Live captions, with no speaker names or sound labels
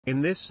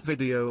In this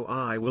video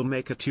I will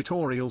make a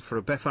tutorial for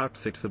a BEFF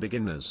outfit for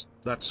beginners,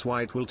 that's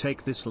why it will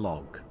take this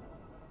long.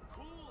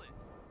 Cool it!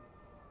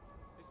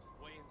 This is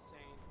way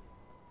insane.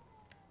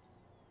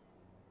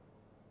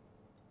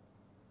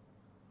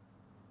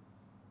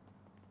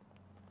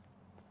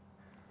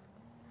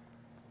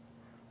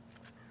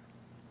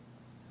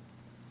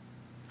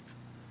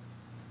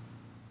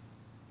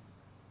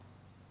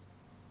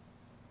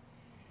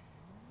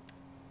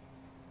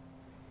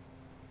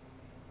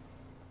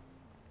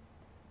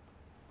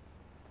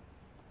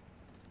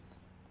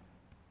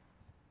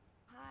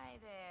 Hi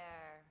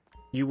there.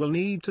 You will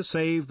need to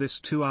save this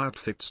two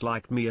outfits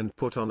like me and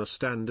put on a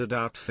standard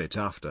outfit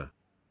after.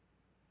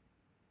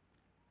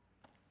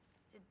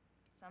 Did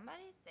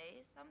somebody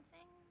say something?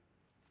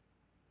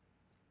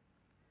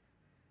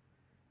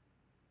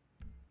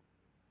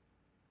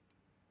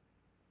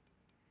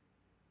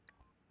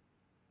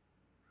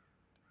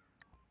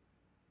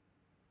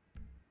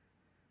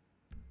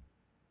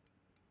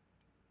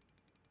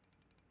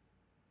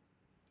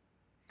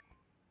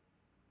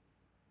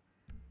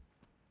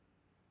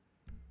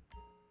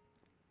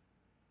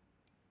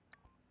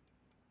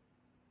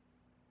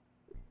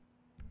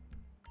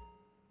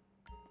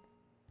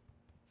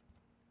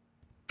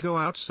 Go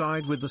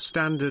outside with the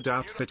standard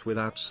outfit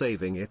without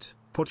saving it,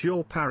 put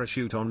your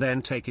parachute on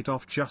then take it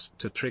off just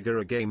to trigger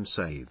a game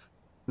save.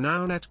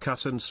 Now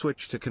netcut and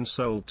switch to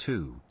console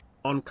 2.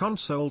 On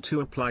console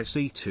 2 apply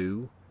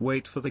C2,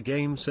 wait for the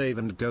game save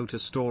and go to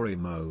story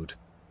mode.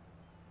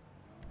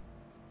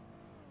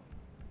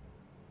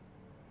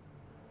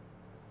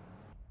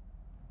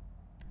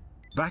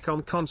 Back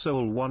on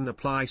console 1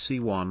 apply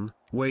C1,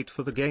 wait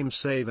for the game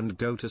save and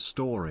go to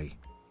story.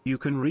 You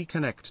can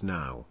reconnect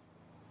now.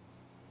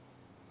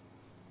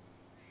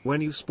 When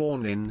you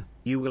spawn in,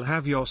 you will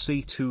have your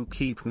C2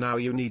 keep, now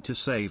you need to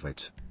save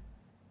it.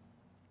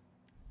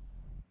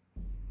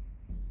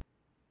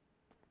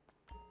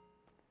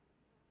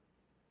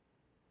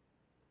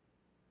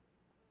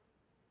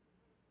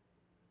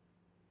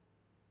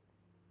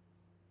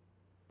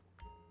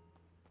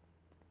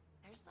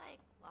 There's like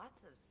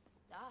lots of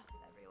stuff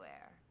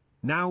everywhere.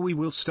 Now we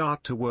will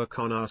start to work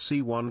on our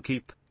C1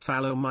 keep,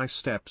 follow my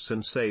steps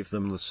and save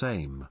them the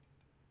same.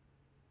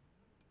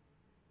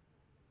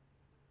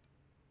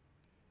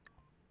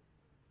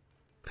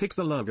 Pick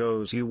the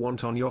logos you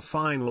want on your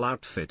final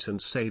outfit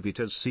and save it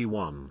as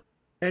C1.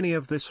 Any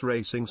of this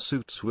racing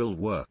suits will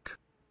work.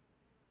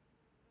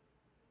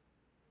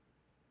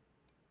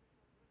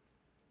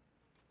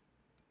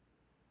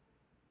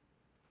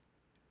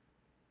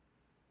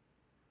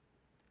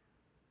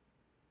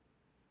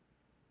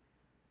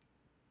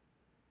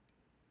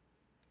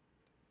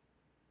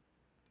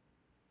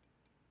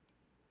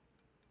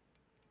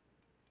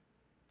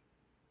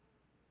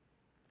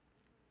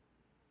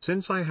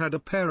 Since I had a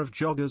pair of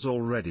joggers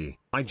already,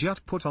 I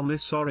just put on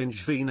this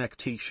orange v-neck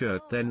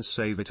t-shirt then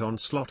save it on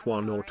slot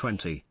 1 or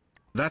 20.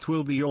 That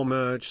will be your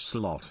merge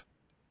slot.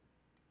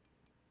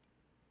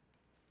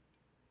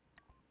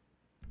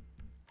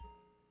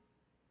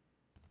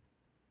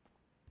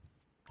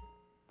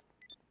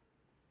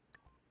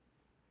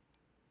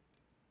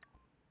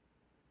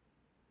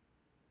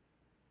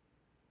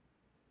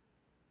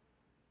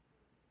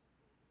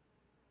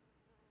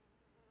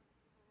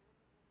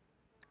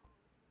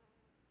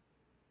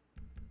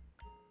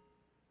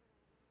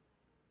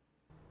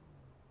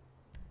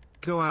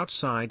 Go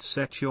outside,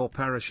 set your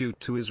parachute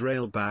to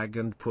Israel bag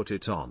and put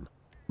it on.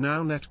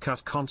 Now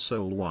netcut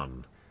console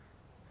 1.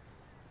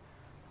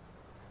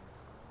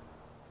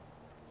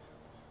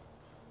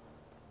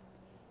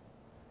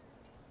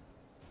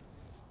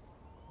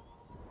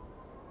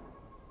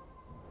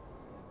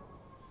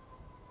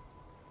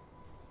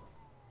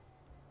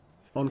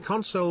 On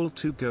console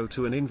 2 go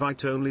to an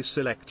invite only,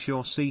 select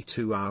your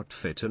C2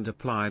 outfit and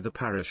apply the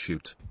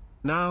parachute.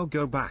 Now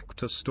go back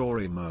to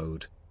story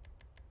mode.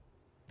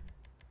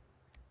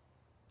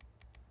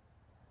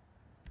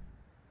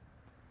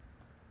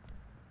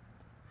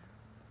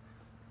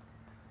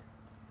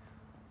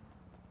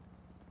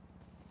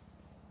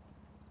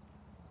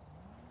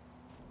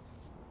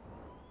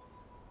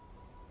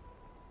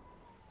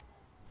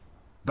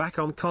 Back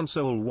on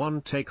console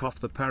 1 take off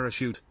the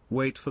parachute,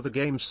 wait for the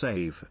game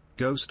save,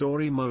 go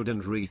story mode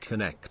and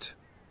reconnect.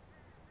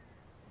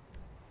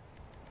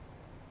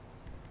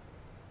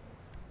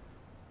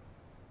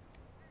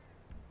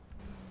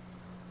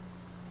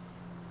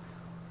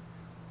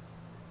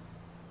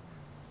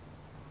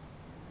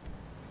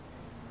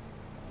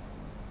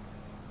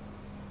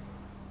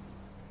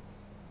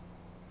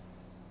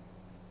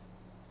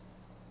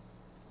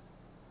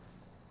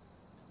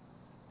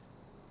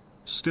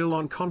 Still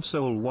on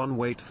console 1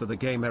 wait for the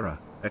game error,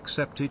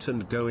 accept it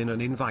and go in an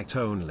invite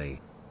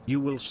only. You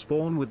will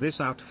spawn with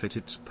this outfit,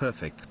 it's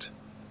perfect.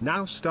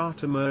 Now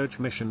start a merge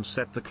mission,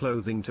 set the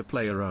clothing to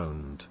player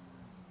owned.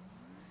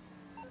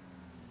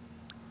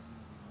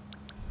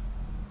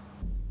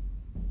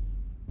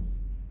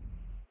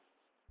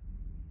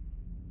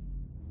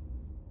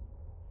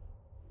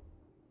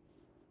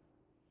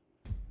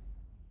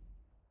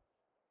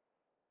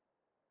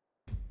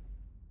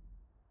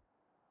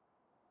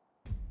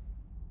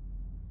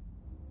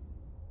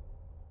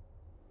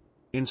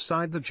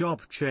 Inside the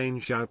job,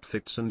 change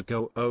outfits and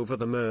go over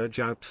the merge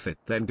outfit,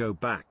 then go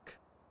back.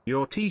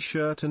 Your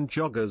t-shirt and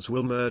joggers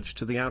will merge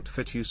to the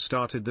outfit you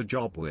started the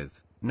job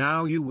with.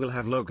 Now you will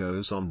have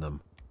logos on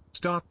them.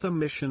 Start the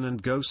mission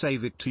and go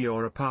save it to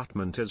your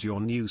apartment as your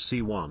new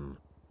C1.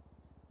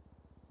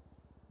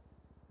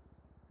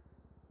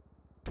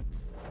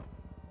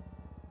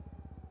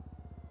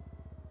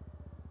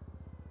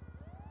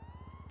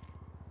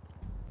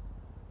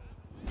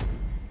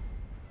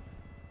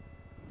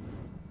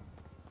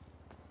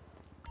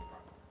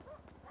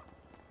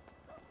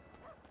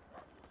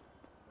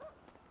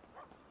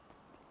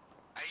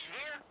 Hey, you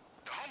there?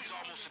 The homie's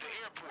almost to the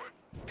airport.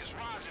 It's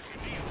Roz if you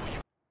need him when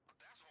you...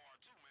 That's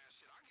hard too, man.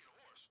 Shit, I get a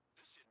horse.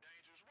 This shit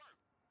dangerous work.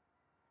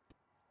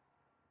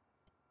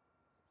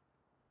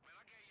 Man,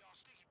 I gave y'all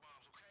sticky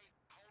bombs, okay?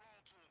 Hold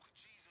on to them, cause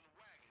G's in the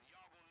wagon.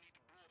 Y'all gonna need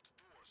to blow up the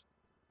doors.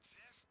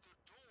 Just the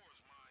doors,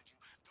 mind you.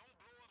 Don't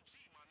blow up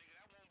G, my nigga.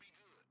 That won't be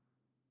good.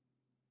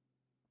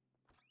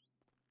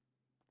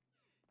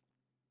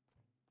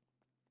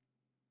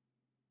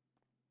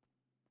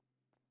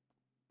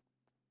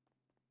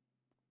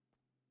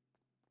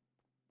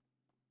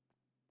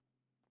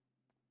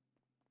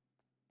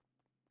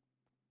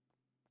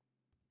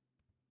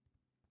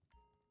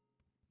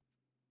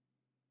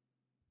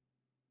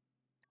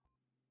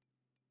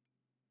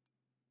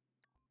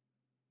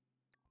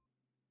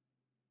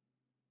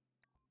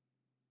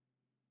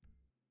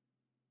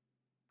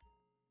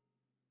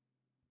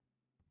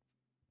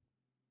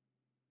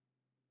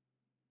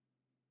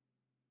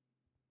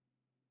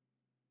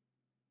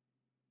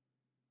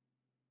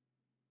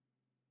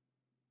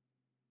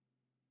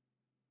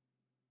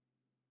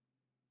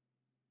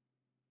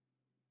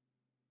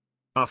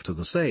 After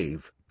the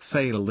save,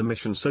 fail the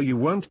mission so you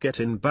won't get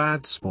in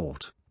bad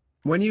sport.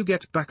 When you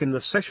get back in the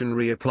session,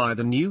 reapply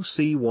the new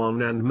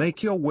C1 and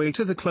make your way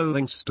to the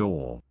clothing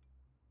store.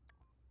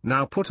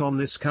 Now put on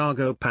this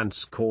cargo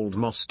pants called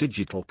Moss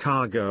Digital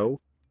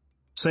Cargo.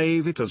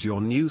 Save it as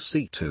your new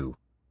C2.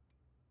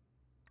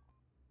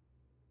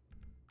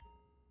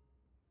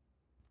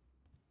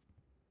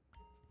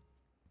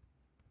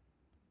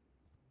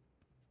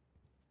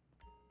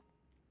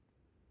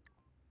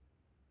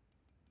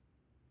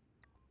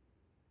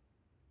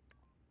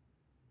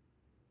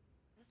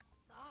 This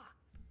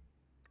sucks.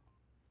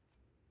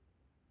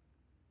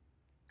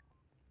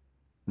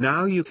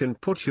 Now you can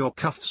put your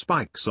cuff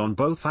spikes on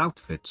both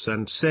outfits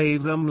and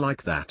save them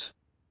like that.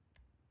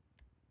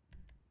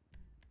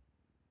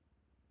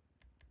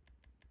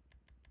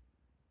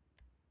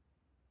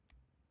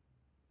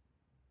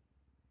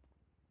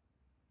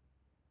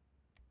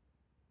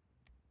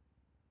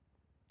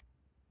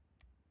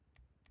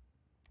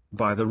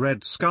 Buy the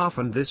red scarf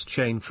and this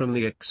chain from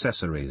the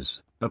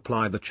accessories,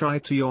 apply the chai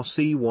to your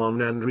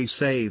C1 and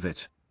resave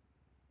it.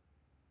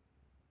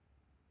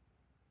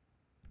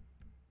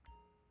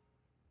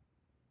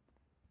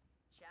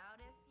 Shout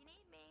if you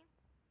need me.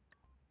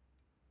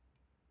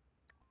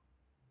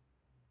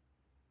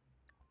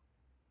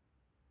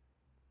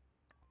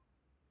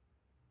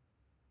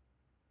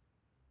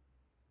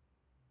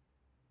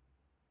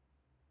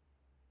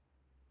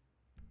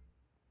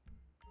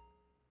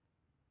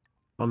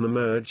 On the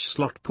merge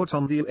slot, put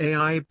on the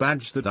AI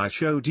badge that I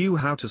showed you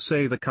how to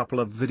save a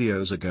couple of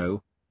videos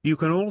ago. You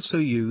can also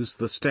use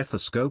the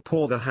stethoscope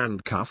or the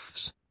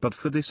handcuffs, but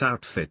for this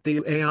outfit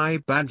the AI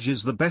badge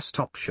is the best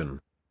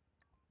option.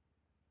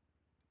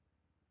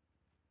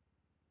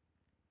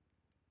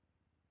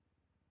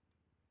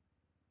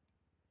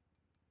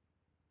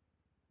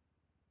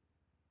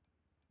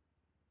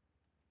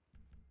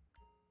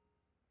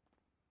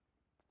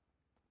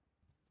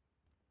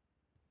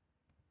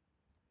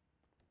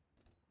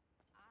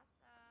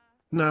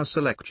 Now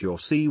select your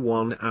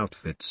C1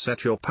 outfit,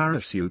 set your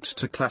parachute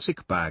to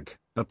classic bag,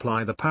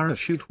 apply the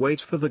parachute,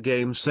 wait for the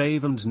game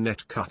save and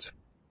net cut.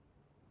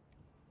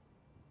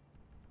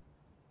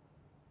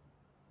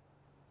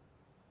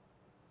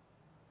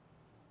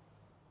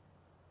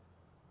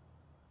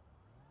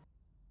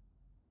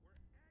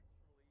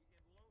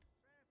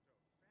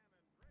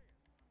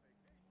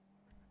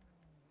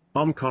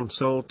 On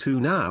console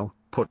 2 now,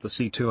 put the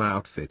C2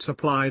 outfit,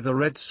 apply the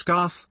red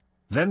scarf,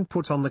 then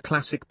put on the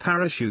classic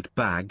parachute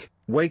bag,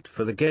 wait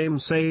for the game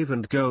save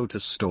and go to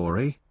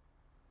story.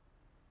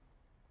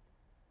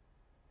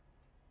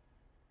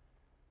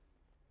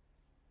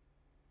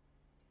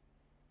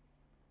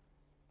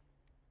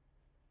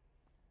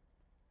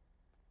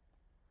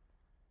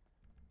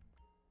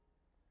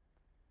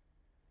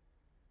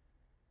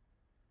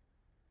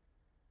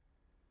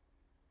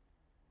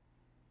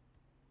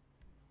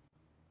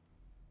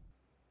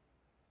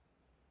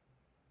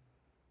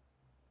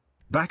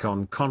 Back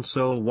on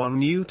console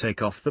 1 you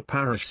take off the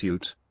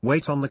parachute,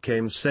 wait on the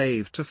game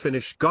save to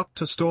finish, got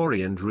to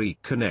story and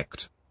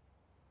reconnect.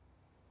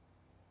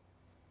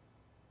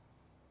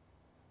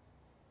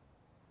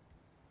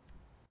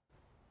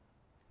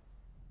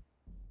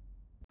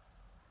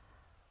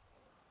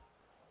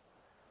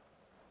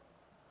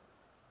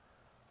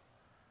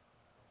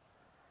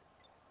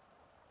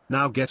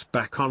 Now get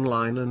back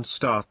online and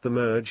start the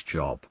merge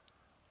job.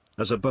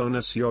 As a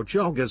bonus, your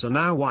joggers are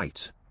now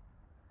white.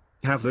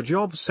 Have the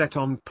job set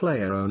on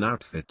player own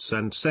outfits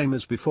and same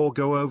as before,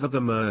 go over the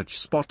merge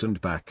spot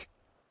and back.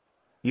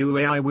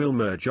 UAI will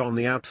merge on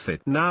the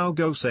outfit. Now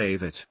go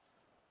save it.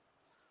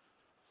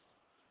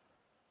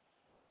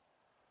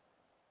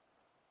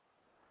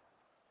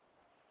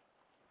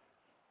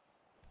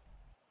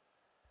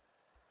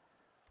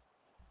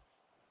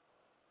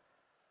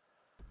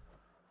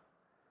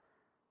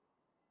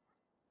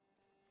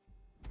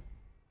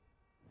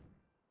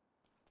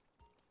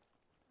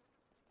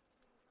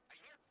 Hey,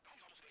 you there? I'm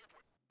almost at the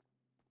airport.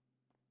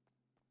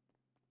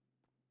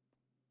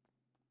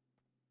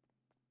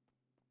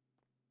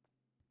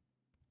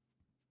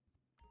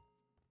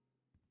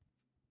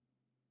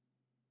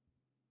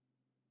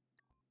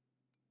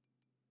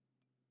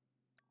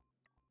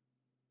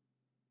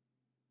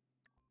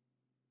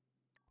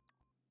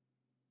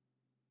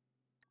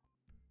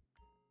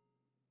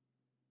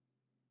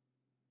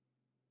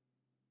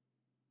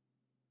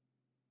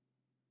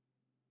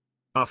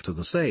 After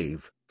the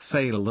save,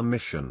 fail the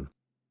mission.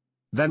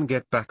 Then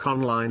get back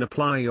online,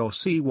 apply your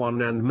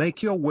C1 and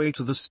make your way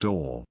to the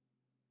store.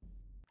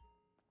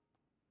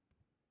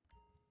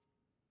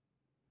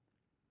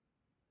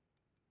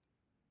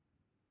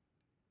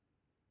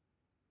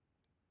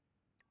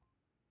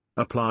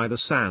 Apply the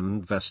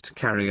sand vest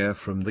carrier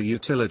from the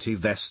utility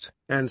vest,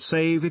 and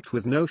save it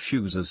with no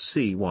shoes as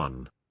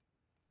C1.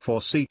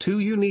 For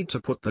C2 you need to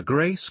put the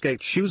grey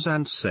skate shoes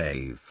and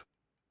save.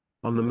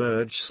 On the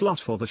merge slot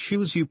for the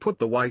shoes you put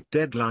the white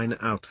deadline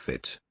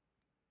outfit.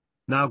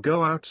 Now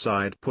go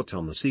outside, put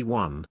on the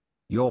C1,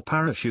 your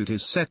parachute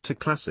is set to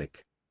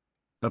classic.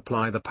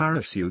 Apply the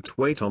parachute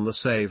weight on the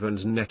save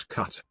and net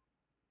cut.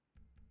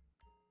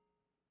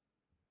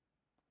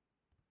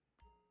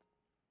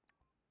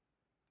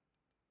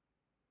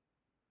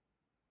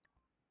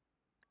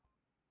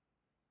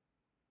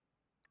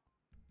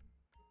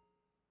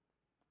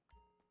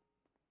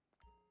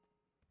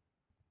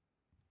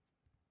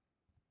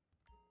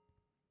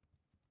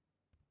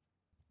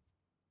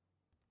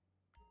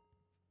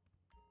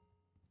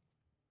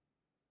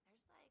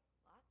 There's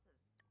like lots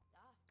of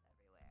stuff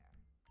everywhere.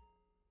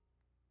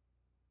 Plates.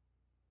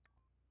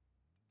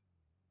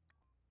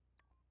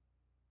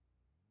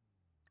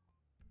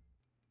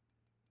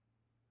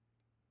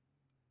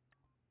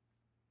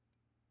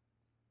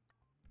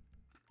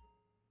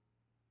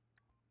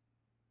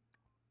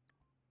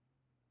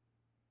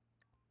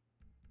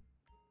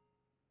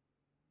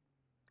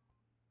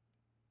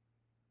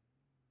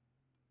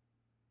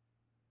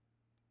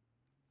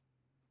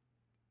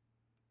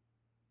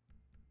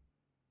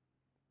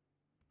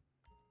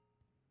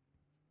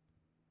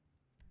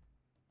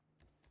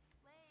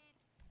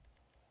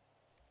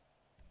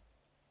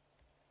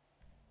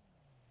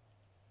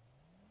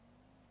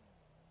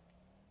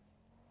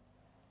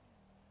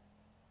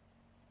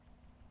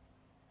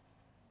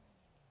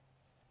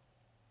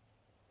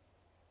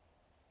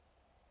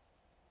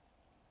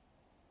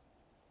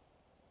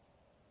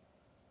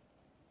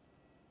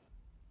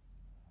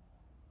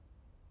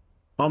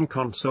 On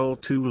console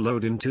 2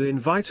 load into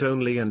invite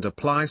only and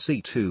apply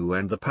C2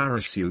 and the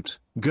parachute,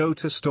 go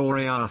to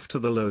story after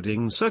the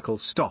loading circle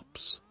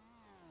stops.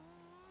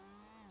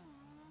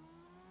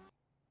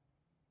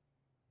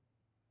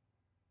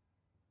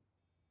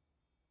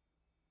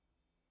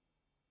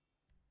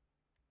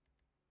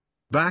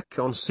 Back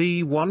on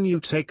C1 you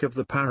take of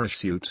the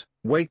parachute,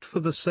 wait for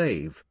the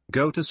save,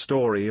 go to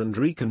story and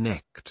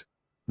reconnect.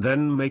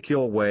 Then make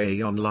your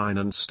way online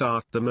and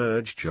start the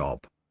merge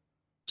job.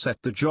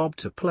 Set the job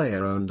to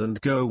player owned and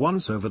go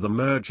once over the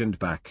merge and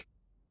back.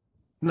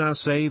 Now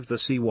save the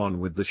C1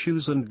 with the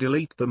shoes and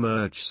delete the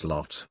merge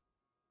slot.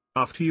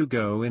 After you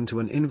go into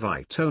an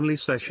invite only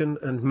session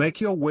and make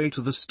your way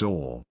to the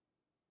store.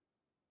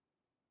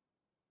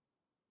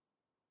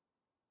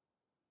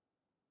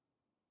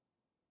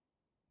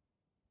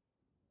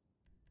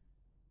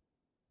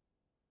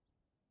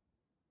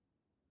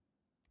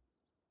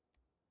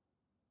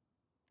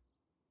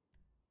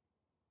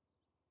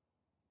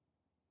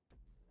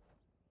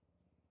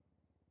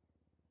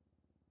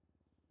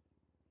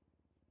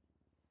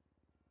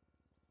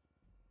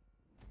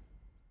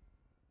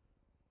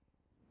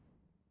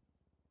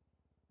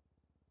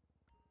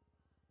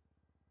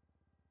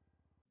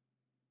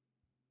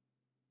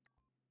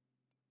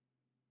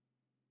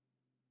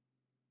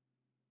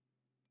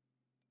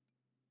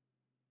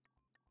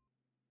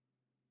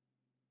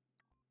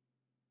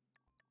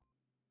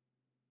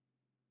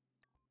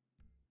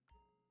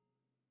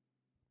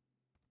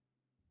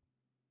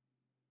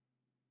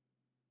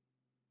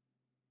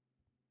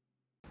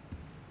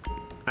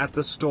 At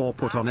the store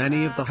put on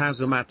any of the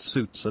hazmat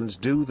suits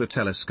and do the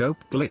telescope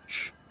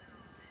glitch.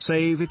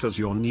 Save it as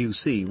your new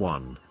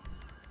C1.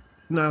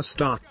 Now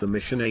start the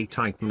mission A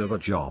Titan of a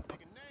job. Make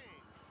a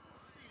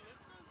name. See,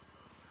 listeners?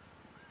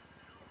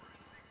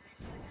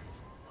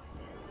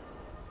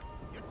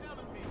 You're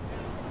telling me,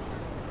 Jack.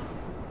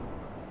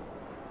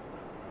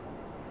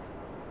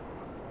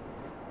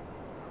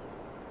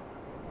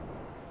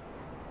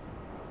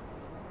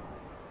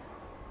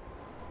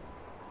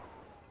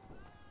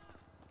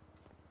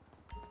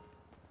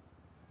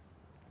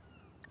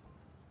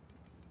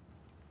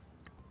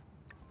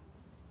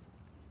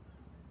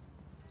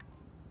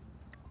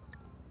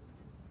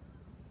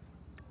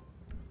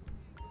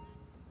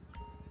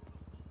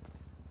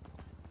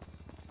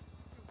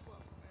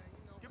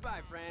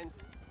 Goodbye, friend.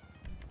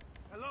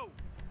 Hello.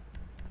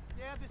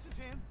 Yeah, this is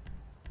him.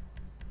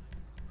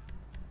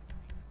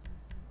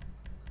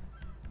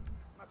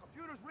 My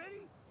computer's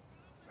ready?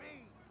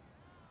 Great.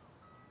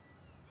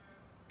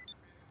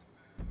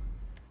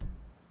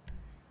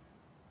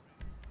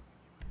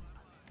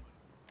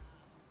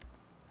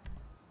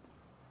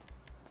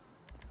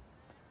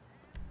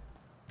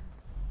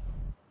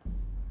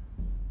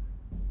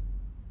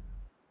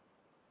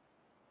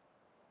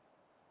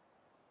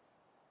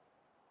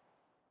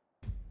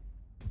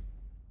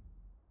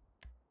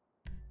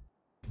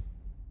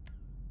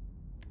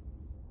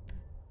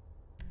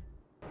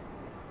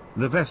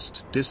 The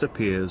vest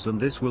disappears and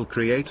this will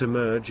create a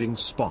merging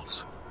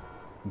spot.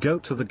 Go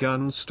to the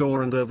gun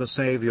store and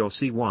oversave your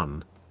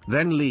C1,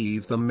 then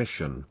leave the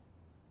mission.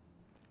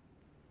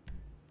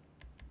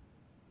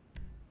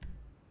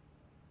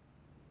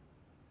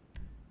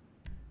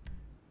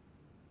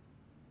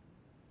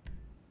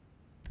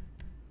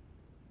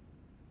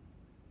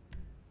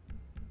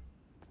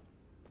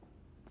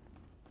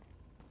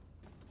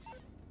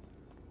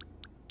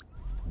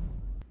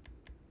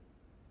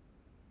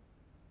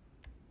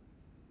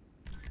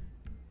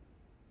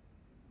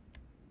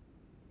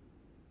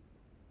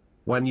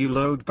 When you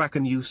load back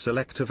and you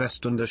select a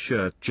vest and a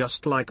shirt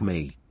just like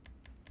me.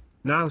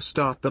 Now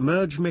start the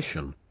merge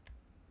mission.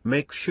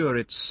 Make sure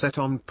it's set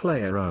on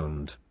player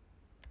owned.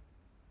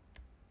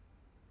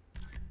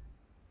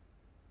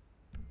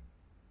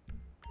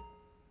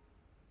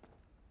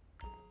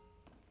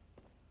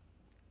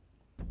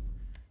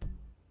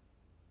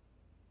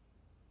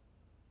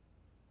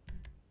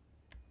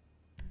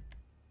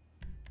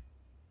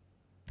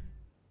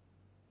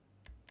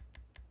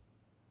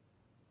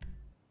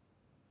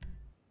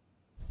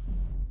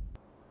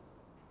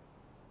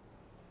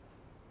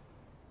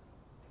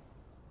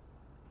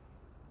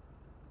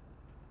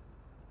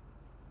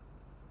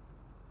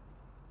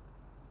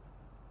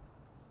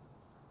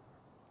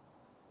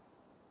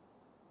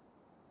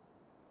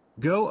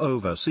 Go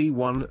over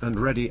C1 and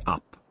ready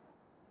up.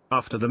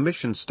 After the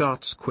mission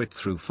starts, quit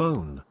through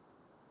phone.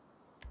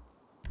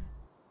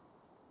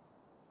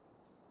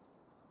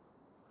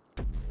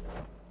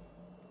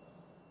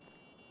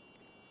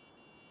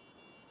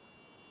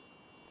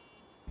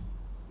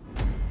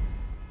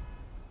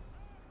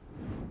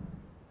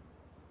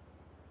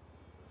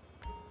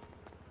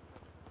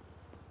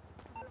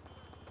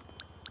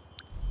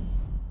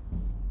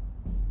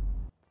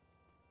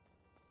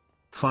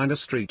 Find a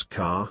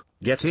streetcar,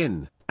 get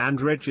in, and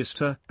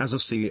register as a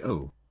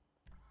CO.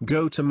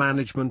 Go to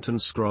management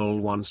and scroll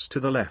once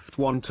to the left,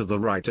 one to the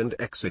right and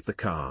exit the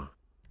car.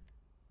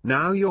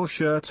 Now your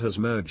shirt has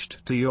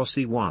merged to your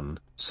C1,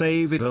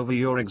 save it over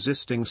your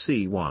existing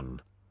C1.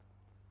 What?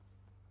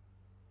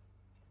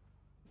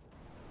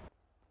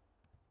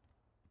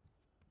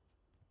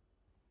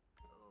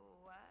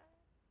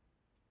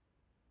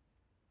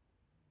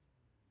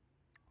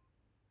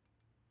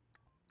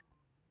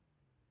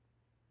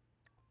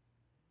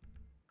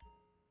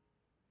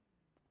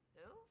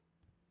 Who?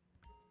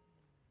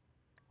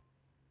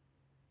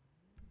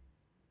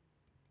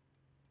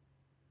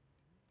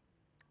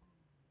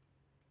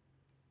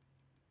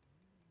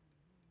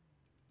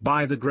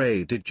 Buy the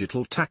grey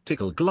digital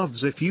tactical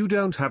gloves if you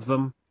don't have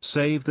them,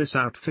 save this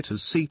outfit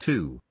as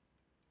C2.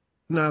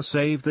 Now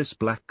save this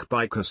black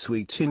biker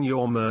suite in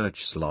your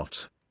merge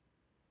slot.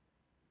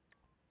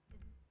 Did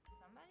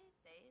somebody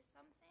say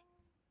something?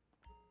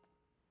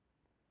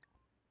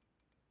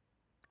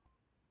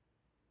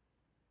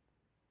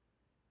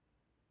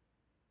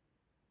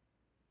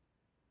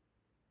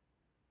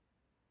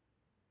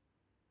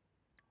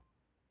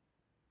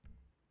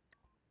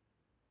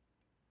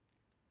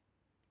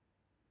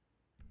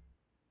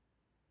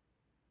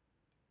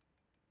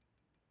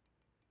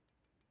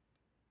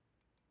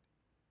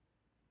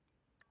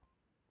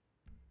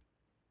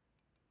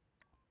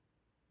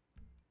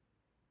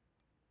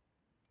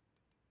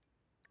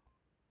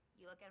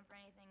 You looking for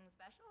anything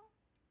special?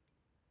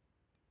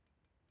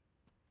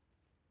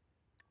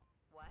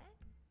 What?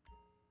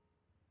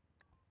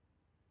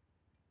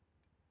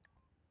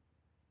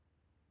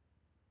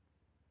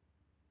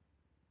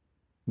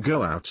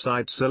 Go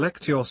outside,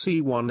 select your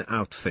C1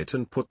 outfit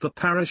and put the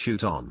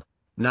parachute on.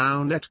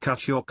 Now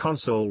netcut your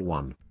console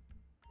 1.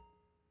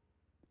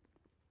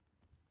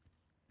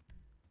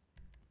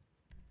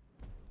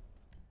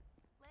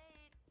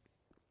 Late.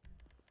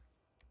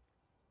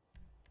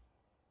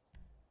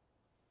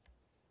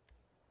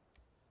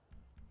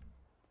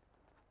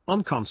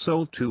 On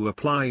console 2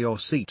 apply your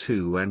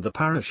C2 and the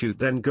parachute,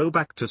 then go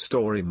back to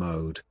story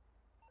mode.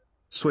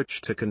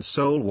 Switch to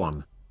console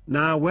 1.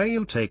 Now where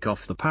you take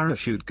off the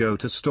parachute, go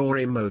to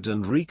story mode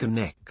and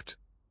reconnect.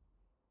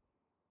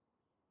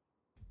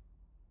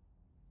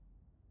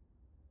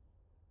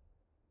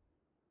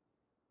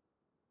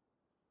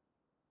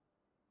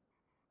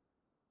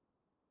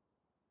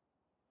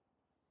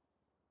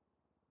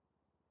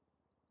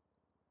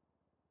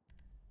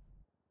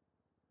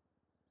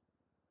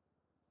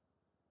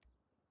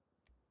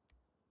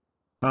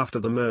 After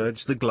the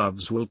merge, the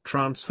gloves will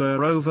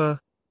transfer over.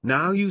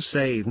 Now you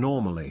save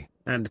normally.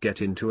 and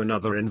get into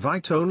another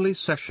invite-only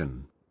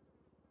session.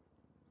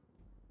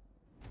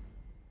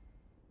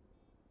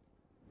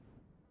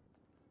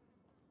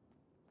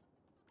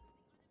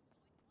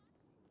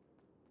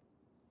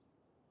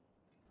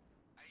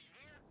 Hey, you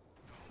there?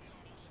 The homie's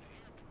almost to the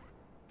airport.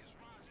 It's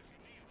rides if you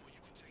need them, or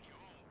you can take your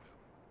own whip.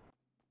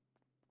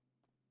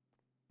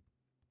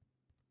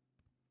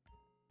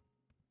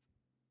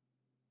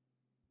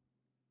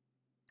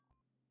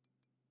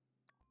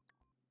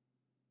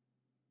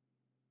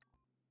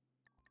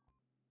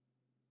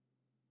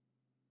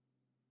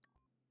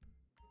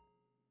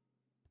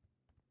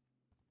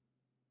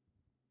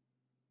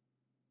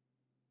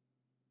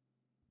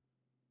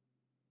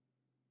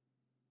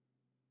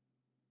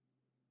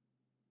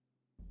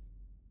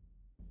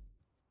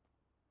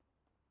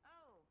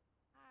 Oh,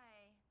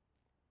 hi.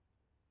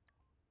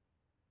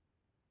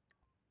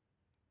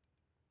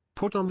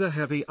 Put on the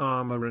heavy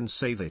armor and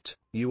save it.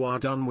 You are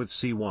done with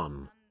C1.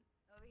 Over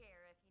here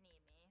if you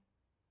need me.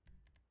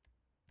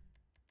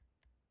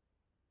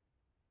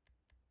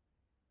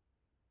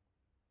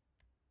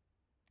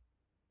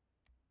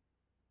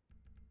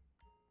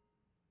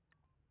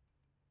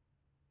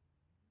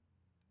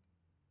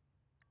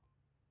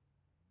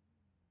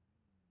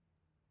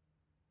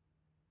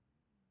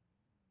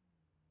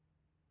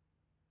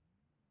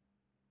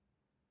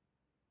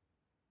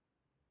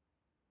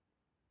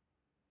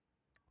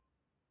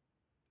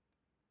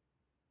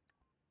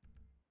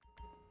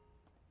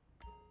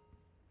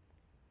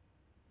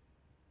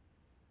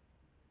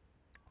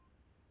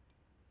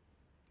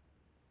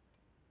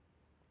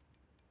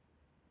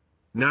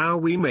 Now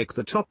we make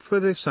the top for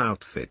this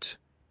outfit.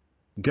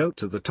 Go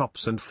to the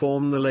tops and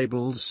form the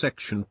labels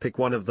section, pick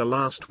one of the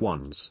last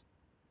ones.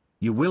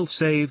 You will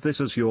save this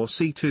as your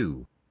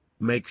C2.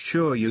 Make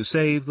sure you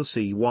save the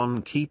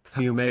C1 keep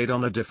you made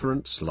on a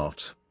different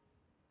slot.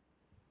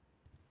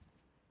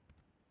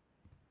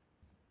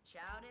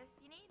 Shout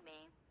if you need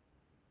me.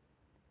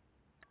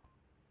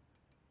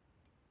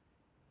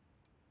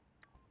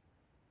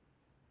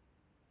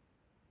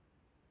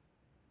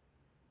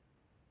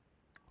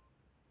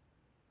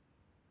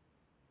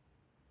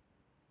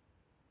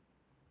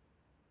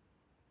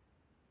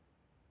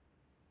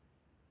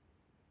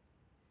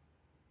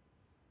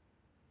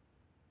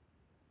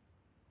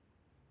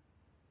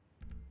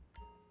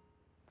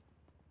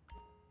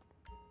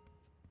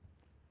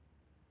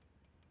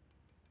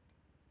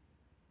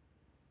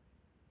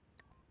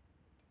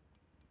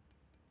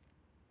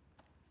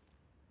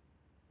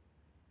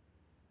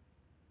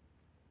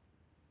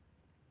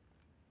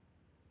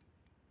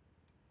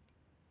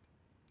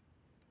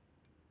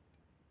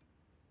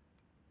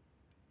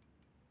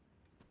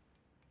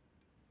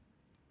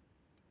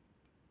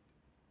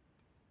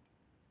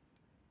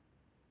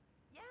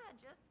 Yeah,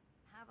 just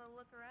have a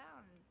look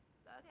around.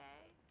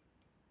 Okay.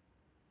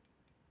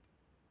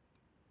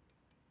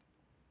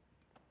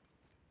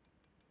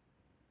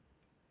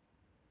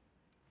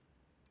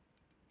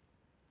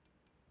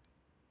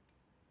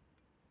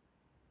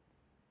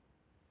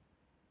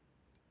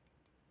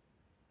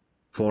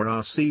 For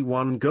our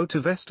C1 go to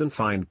vest and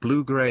find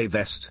blue-gray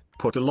vest,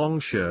 put a long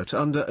shirt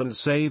under and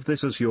save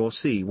this as your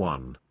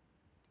C1.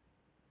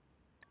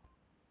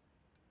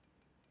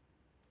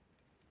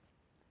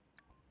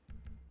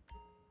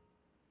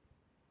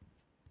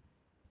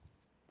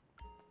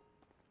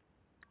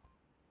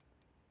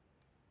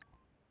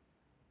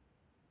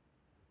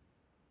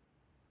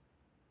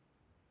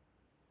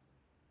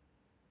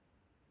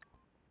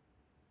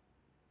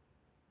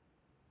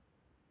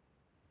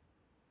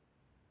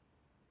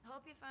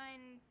 Hope you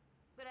find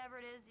whatever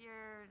it is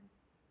you're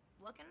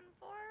looking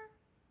for.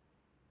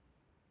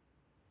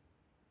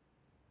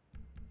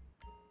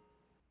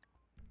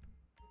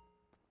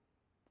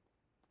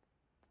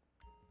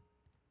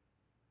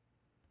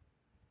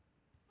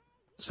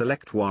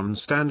 Select one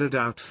standard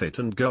outfit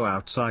and go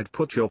outside,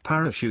 put your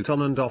parachute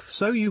on and off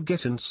so you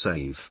get and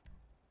save.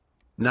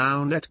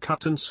 Now net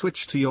cut and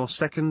switch to your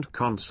second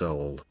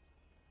console.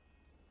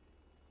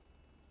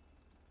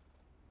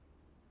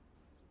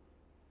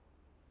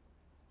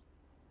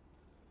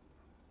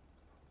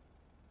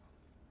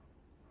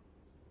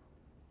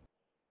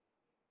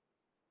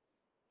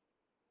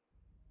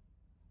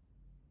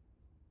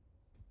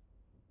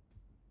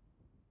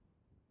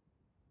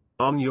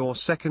 On your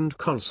second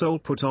console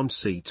put on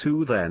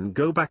C2, then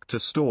go back to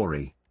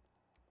story.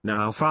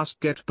 Now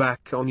fast get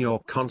back on your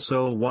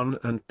console 1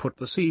 and put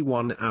the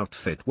C1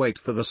 outfit, wait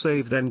for the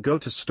save, then go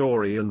to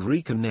story and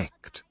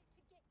reconnect.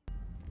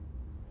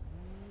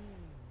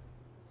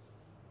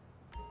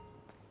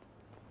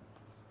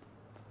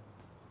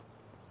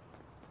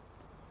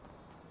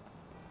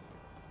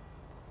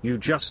 You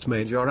just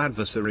made your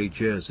adversary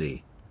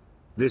jersey.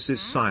 This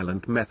is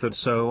silent method,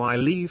 so I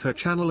leave her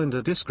channel and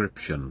a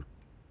description.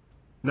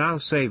 Now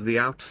save the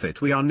outfit,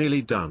 we are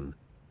nearly done.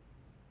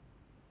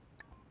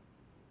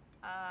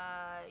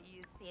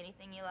 You see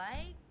anything you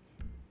like?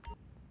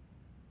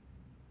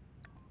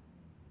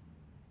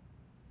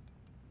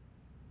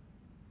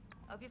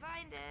 Hope you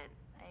find it,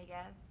 I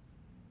guess.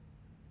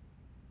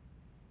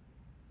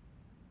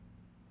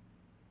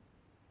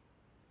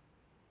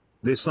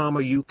 This armor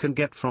you can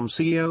get from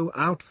CEO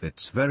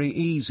Outfits very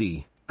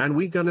easy, and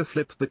we gonna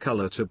flip the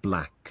color to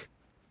black.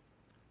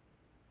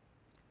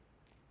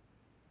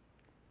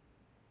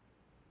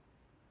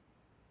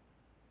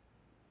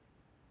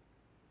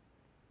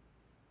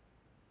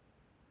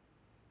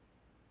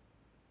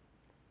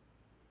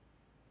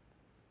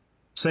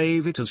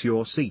 Save it as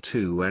your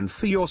C2, and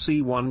for your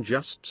C1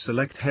 just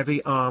select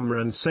heavy armor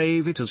and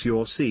save it as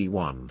your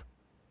C1.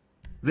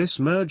 This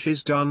merge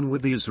is done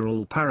with the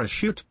Israel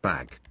parachute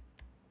bag.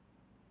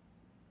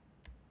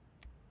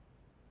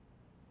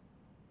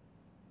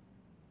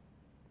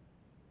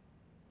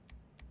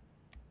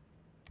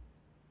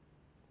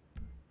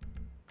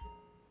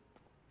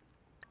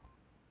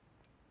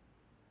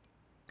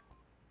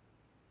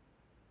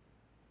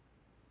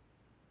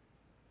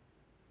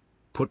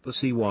 Put the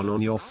C1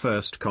 on your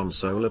first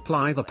console,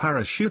 apply the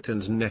parachute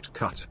and net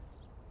cut.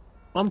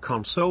 On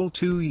console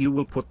 2 you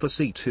will put the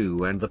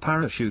C2 and the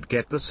parachute,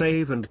 get the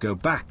save and go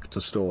back to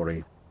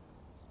story.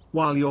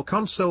 While your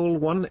console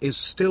 1 is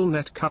still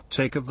net cut,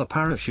 take of the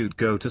parachute,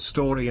 go to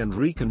story and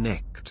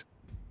reconnect.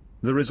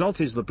 The result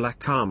is the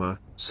black armor,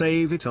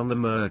 save it on the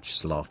merge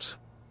slot.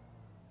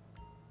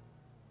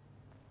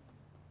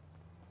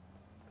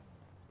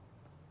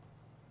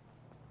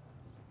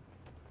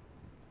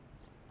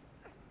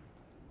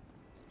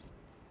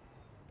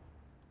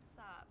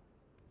 Stop.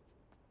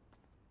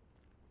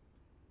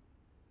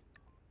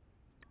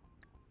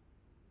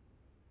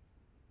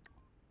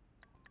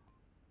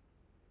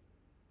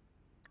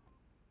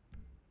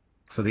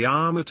 For the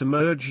armor to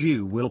merge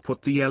you will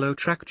put the yellow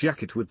track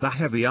jacket with the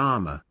heavy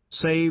armor,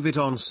 save it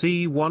on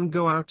C1,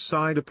 go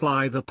outside,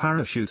 apply the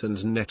parachute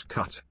and net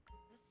cut.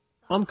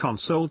 On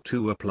console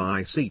 2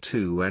 apply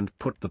C2 and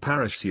put the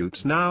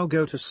parachute, now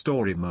go to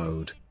story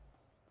mode.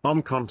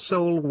 On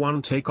console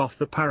 1 take off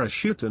the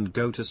parachute and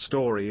go to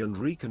story and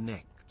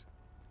reconnect.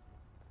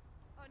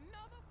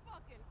 Another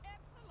fucking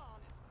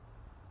Epsilonist.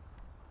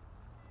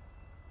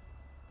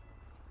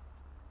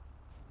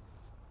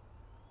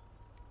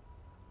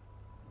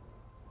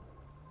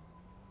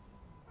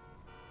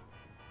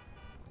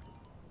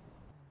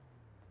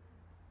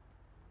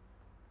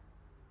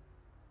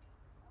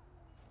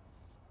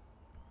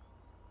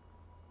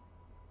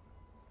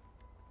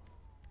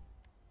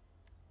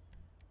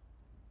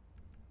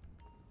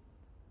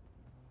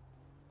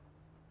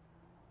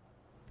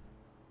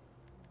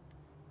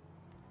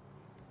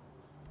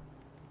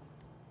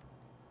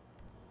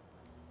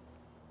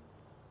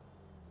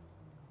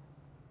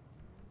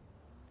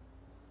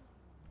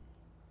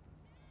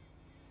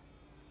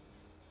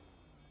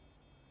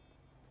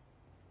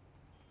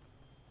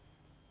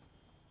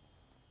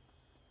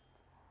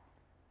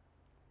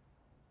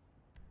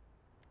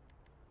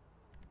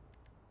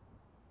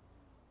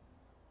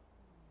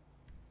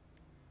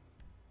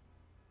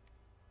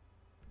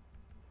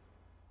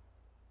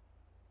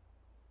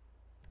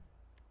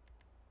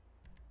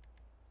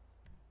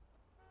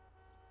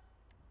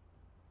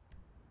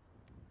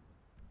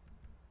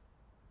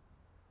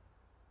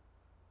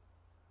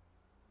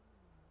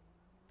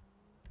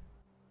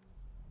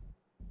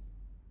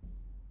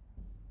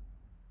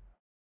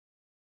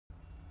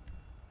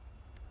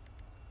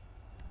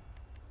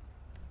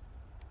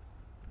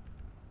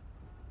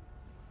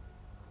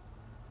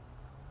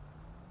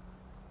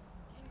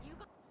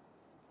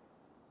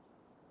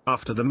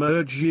 After the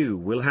merge you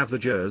will have the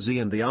jersey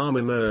and the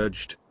armor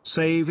merged,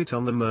 save it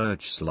on the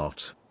merge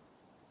slot.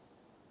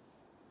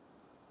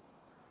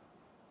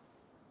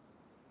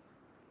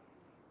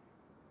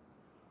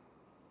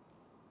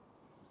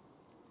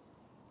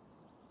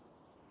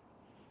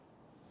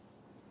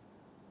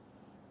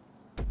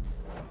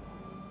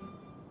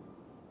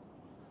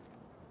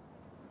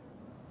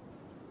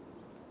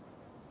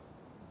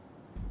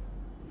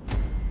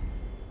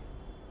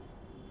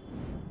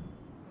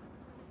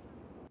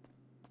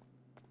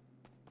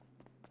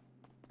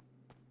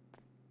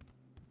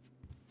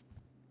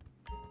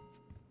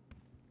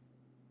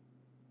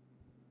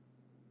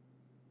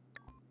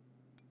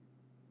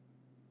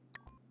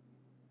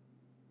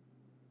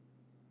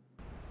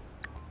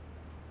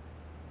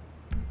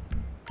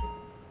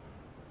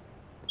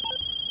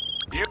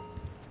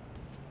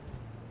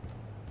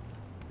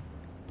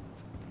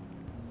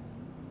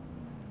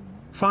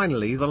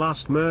 Finally the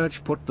last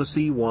merge, put the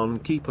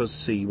C1 keep as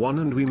C1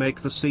 and we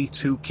make the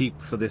C2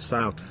 keep for this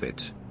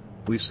outfit.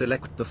 We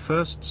select the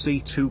first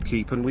C2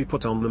 keep and we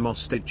put on the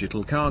Moss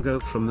digital cargo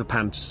from the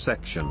pants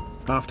section,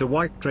 after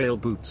white trail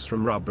boots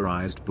from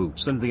rubberized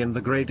boots and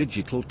the grey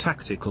digital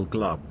tactical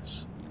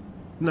gloves.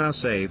 Now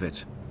save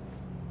it.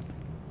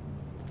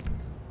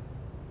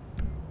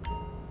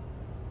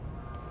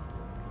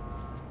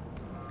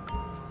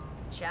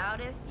 Shout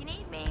if you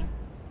need me.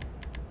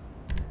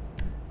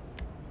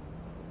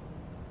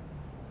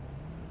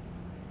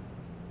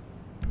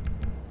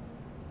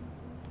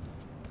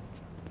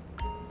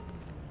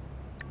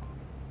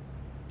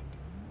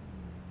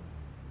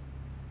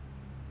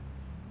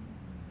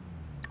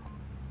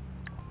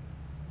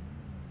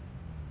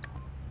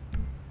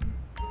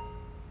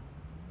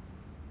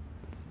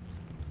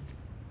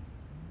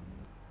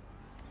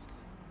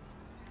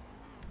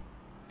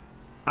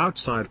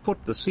 Outside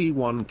put the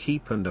C1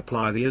 keep and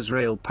apply the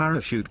Israel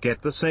parachute,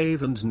 get the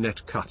save and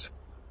net cut.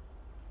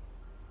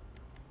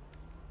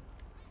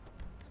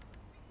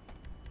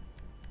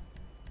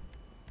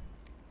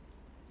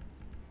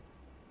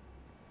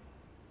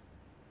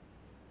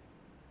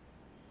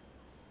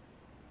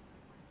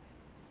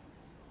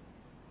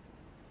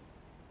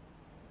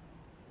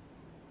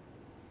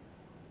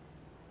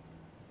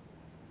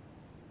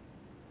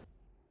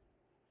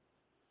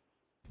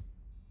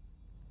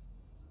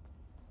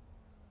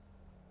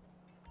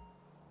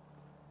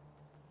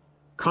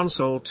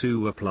 Console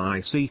 2 apply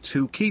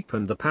C2 keep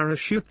and the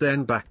parachute,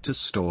 then back to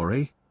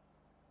story.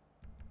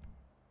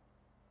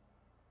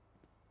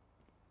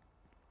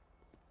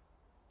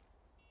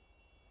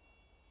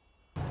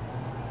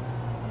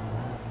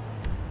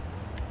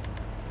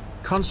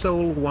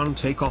 Console 1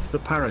 take off the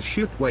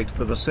parachute, wait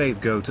for the save,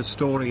 go to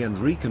story and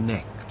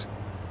reconnect.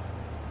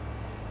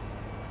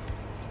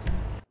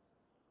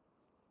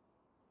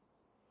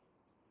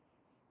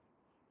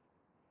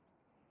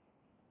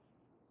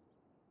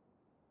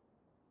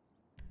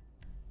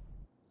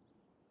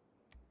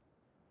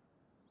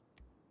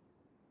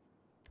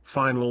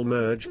 Final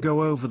merge,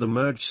 go over the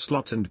merge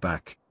slot and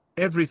back.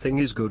 Everything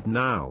is good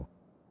now.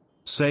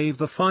 Save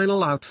the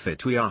final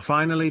outfit, we are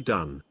finally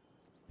done.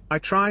 I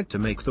tried to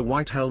make the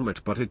white helmet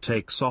but it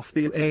takes off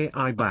the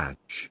AI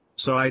badge,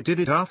 so I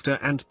did it after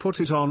and put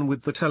it on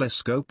with the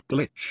telescope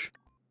glitch.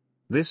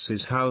 This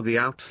is how the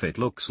outfit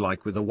looks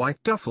like with a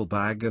white duffel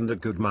bag and a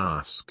good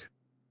mask.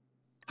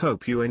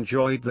 Hope you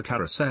enjoyed the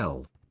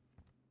carousel.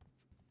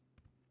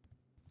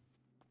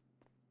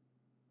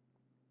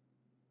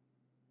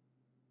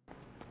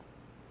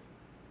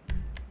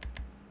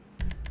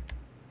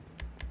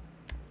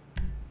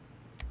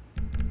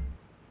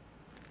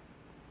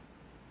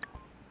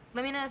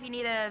 Let me know if you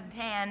need a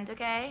hand,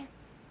 okay?